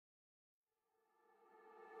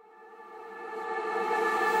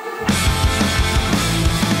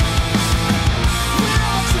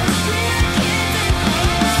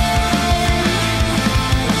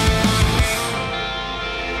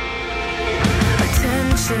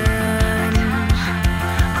attention.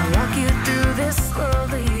 I'll walk you through this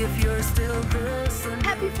slowly if you're still listening.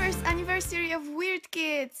 Happy first anniversary of Weird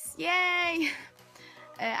Kids! Yay!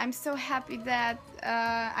 I'm so happy that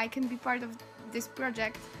I can be part of this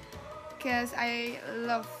project because I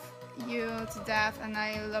love you to death and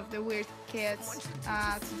I love the Weird Kids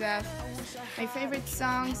to death. My favorite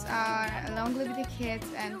songs are Long Live the Kids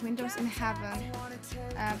and Windows in Heaven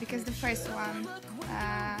because the first one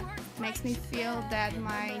makes me feel that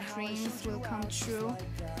my dreams will come true,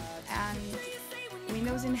 and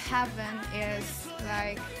Windows in Heaven is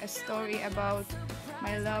like a story about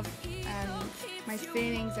my love and my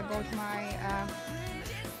feelings about my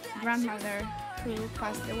grandmother who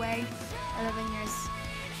passed away 11 years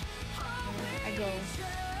ago.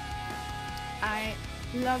 I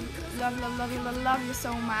love you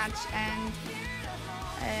so much, and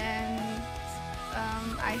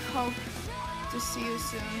I hope to see you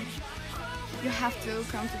soon. You have to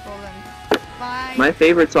come to Poland. Bye. My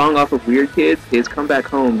favorite song off of Weird Kids is Come Back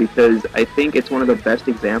Home because I think it's one of the best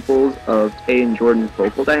examples of Tay and Jordan's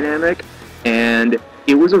vocal dynamic, and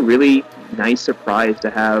it was a really nice surprise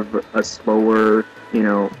to have a slower, you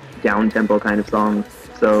know, down-tempo kind of song.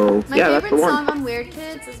 So, My yeah, that's the favorite one. song on Weird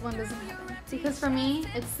Kids is Windows in Heaven, because for me,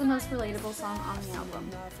 it's the most relatable song on the album.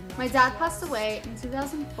 My dad passed away in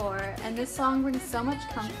 2004, and this song brings so much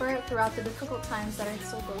comfort throughout the difficult times that I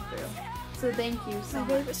still go through. So thank you so My much.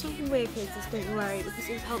 favourite song from Weird Kids is Don't Worry because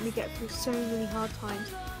it's helped me get through so many hard times,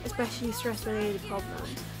 especially stress-related problems.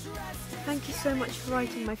 Thank you so much for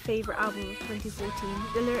writing my favourite album of 2014.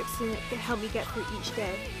 The lyrics in it helped me get through each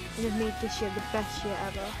day and have made this year the best year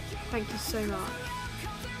ever. Thank you so much.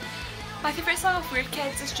 My favourite song of Weird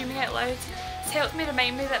Kids is Dreaming Out Loud. It's helped me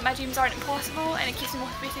remind me that my dreams aren't impossible, and it keeps me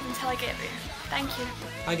motivated until I get there. Thank you.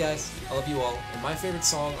 Hi guys, I love you all, and my favorite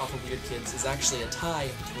song off of Weird Kids is actually a tie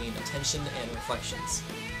between Attention and Reflections.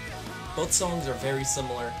 Both songs are very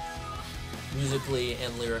similar, musically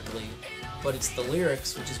and lyrically, but it's the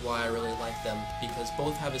lyrics which is why I really like them, because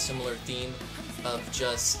both have a similar theme of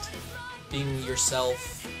just being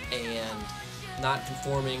yourself and not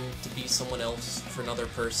conforming to be someone else for another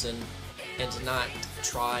person, and to not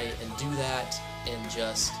try and do that, and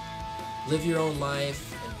just live your own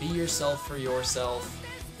life and be yourself for yourself,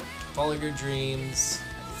 follow your dreams,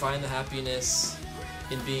 find the happiness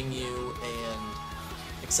in being you and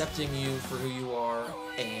accepting you for who you are,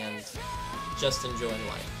 and just enjoying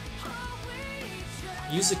life.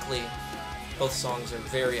 Musically, both songs are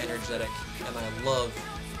very energetic, and I love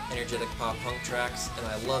energetic pop punk tracks, and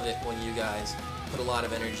I love it when you guys put a lot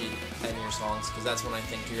of energy in your songs, because that's when I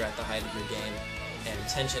think you're at the height of your game, and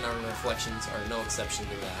Attention and Reflections are no exception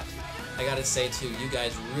to that. I gotta say too, you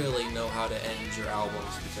guys really know how to end your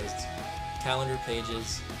albums, because Calendar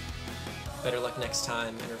Pages, Better Luck Next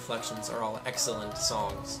Time, and Reflections are all excellent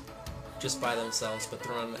songs just by themselves, but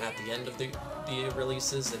thrown at the end of the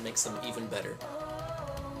releases, it makes them even better.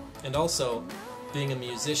 And also, being a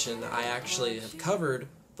musician, I actually have covered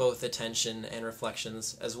both Attention and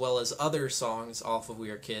Reflections, as well as other songs off of We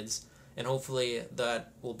Are Kids, and hopefully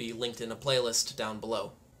that will be linked in a playlist down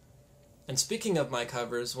below. And speaking of my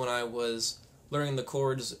covers, when I was learning the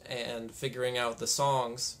chords and figuring out the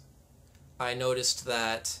songs, I noticed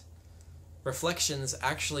that Reflections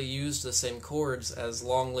actually used the same chords as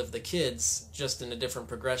Long Live the Kids, just in a different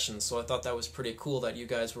progression, so I thought that was pretty cool that you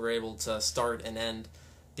guys were able to start and end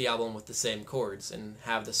the album with the same chords and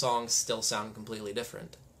have the songs still sound completely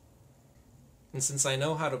different. And since I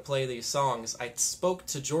know how to play these songs, I spoke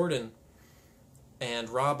to Jordan and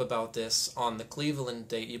Rob about this on the Cleveland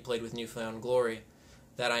date you played with New Found Glory,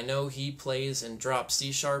 that I know he plays in drop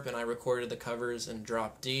C sharp and I recorded the covers in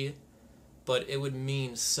drop D, but it would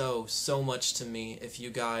mean so much to me if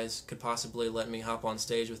you guys could possibly let me hop on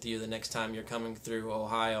stage with you the next time you're coming through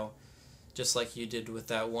Ohio, just like you did with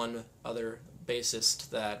that one other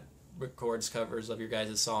bassist that records covers of your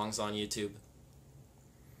guys' songs on YouTube.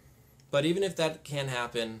 But even if that can't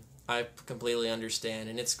happen, I completely understand,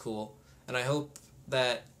 and it's cool. And I hope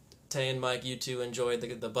that Tay and Mike, you two enjoyed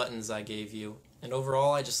the buttons I gave you. And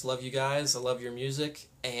overall, I just love you guys, I love your music,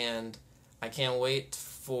 and I can't wait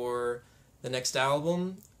for the next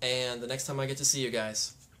album and the next time I get to see you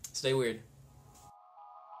guys. Stay weird.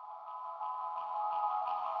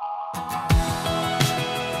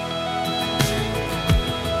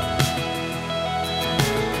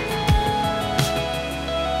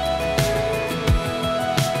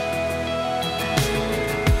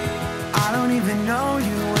 I don't even know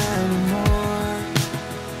you anymore,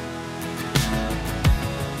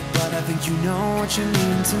 but I think you know what you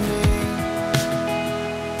mean to me.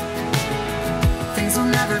 Things will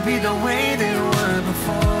never be the way they were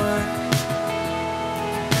before.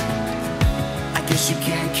 guess you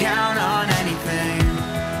can't count on anything.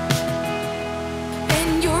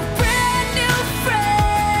 And your brand new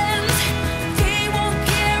friends, they won't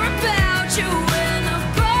care about you when the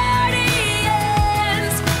party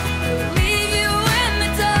ends. They'll leave you in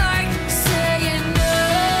the dark, saying no.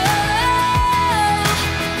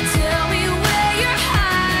 Tell me where you're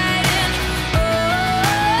hiding. Oh,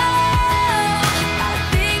 I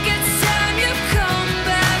think it's time you come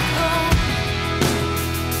back home.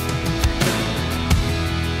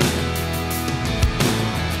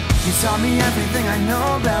 You taught me everything I know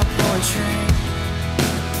about poetry.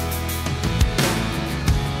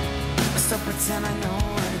 I still pretend I know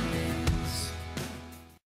what it means.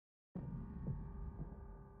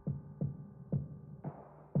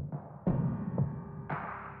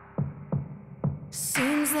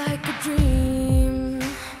 Seems like a dream,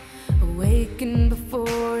 awakened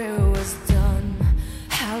before it was done.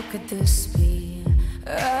 How could this be?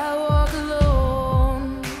 I walk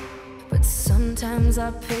alone, but sometimes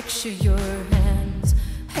I picture your hands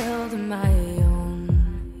held in my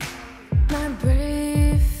own. My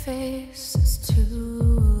brave face is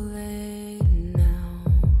too late now.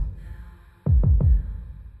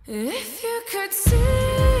 If you could see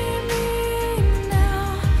me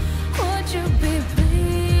now, would you be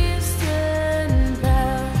pleased and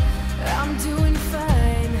proud? I'm doing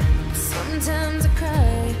fine. Sometimes I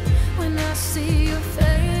cry when I see your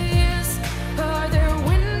face. Are there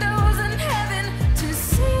windows in heaven to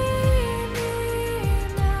see me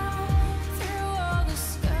now? Through all the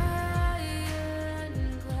sky and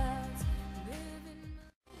clouds, living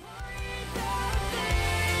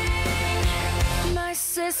my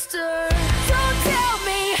sister. Don't tell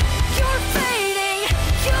me you're fading.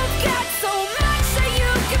 You've got so much that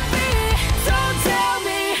you can be. Don't tell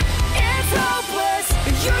me it's hopeless.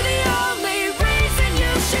 You're the only reason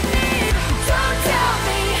you should need. Don't tell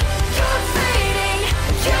me you're fading.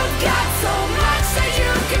 You've got so much that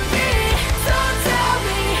you can be. Don't tell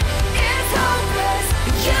me it's hopeless.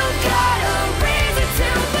 You've got a reason to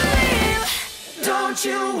believe. Don't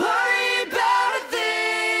you worry about a thing.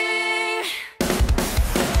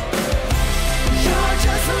 You're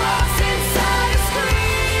just lost inside a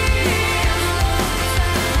screen.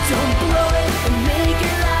 Don't blow it and make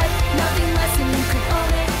it right. Nothing less than you can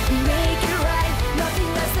own it and make it right. Nothing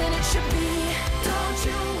less than it should be. Don't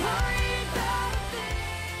you worry about a thing.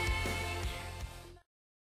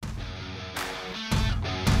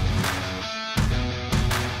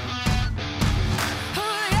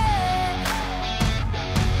 Oh yeah.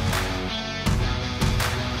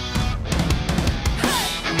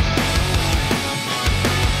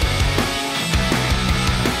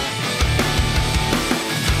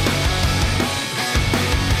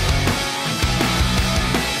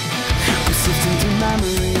 I'm sifting through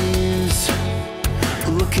memories,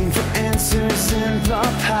 looking for answers in the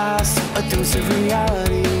past, a dose of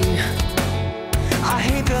reality. I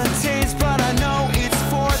hate the taste, but I know it's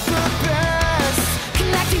for the best.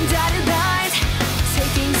 Connecting dotted lines,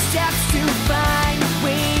 taking steps to find a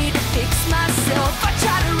way to fix myself. I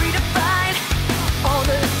try to redefine all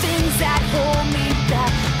the things that hold me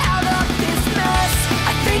back out of this mess.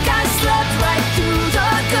 I think I slept right through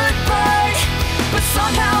the good part, but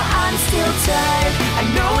somehow I'm still tired. I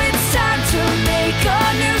know it's time to make a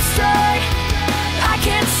new start. I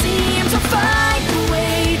can't seem to find a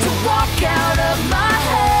way to walk out of my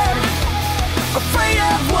head, afraid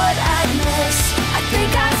of what I miss. I think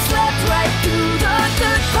I slept right through the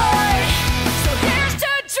good part. So here's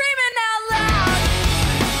to dreaming out loud.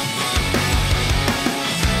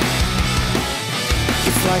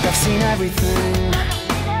 It's like I've seen everything,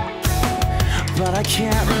 but I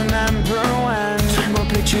can't remember when. Took more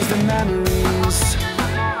pictures than memories.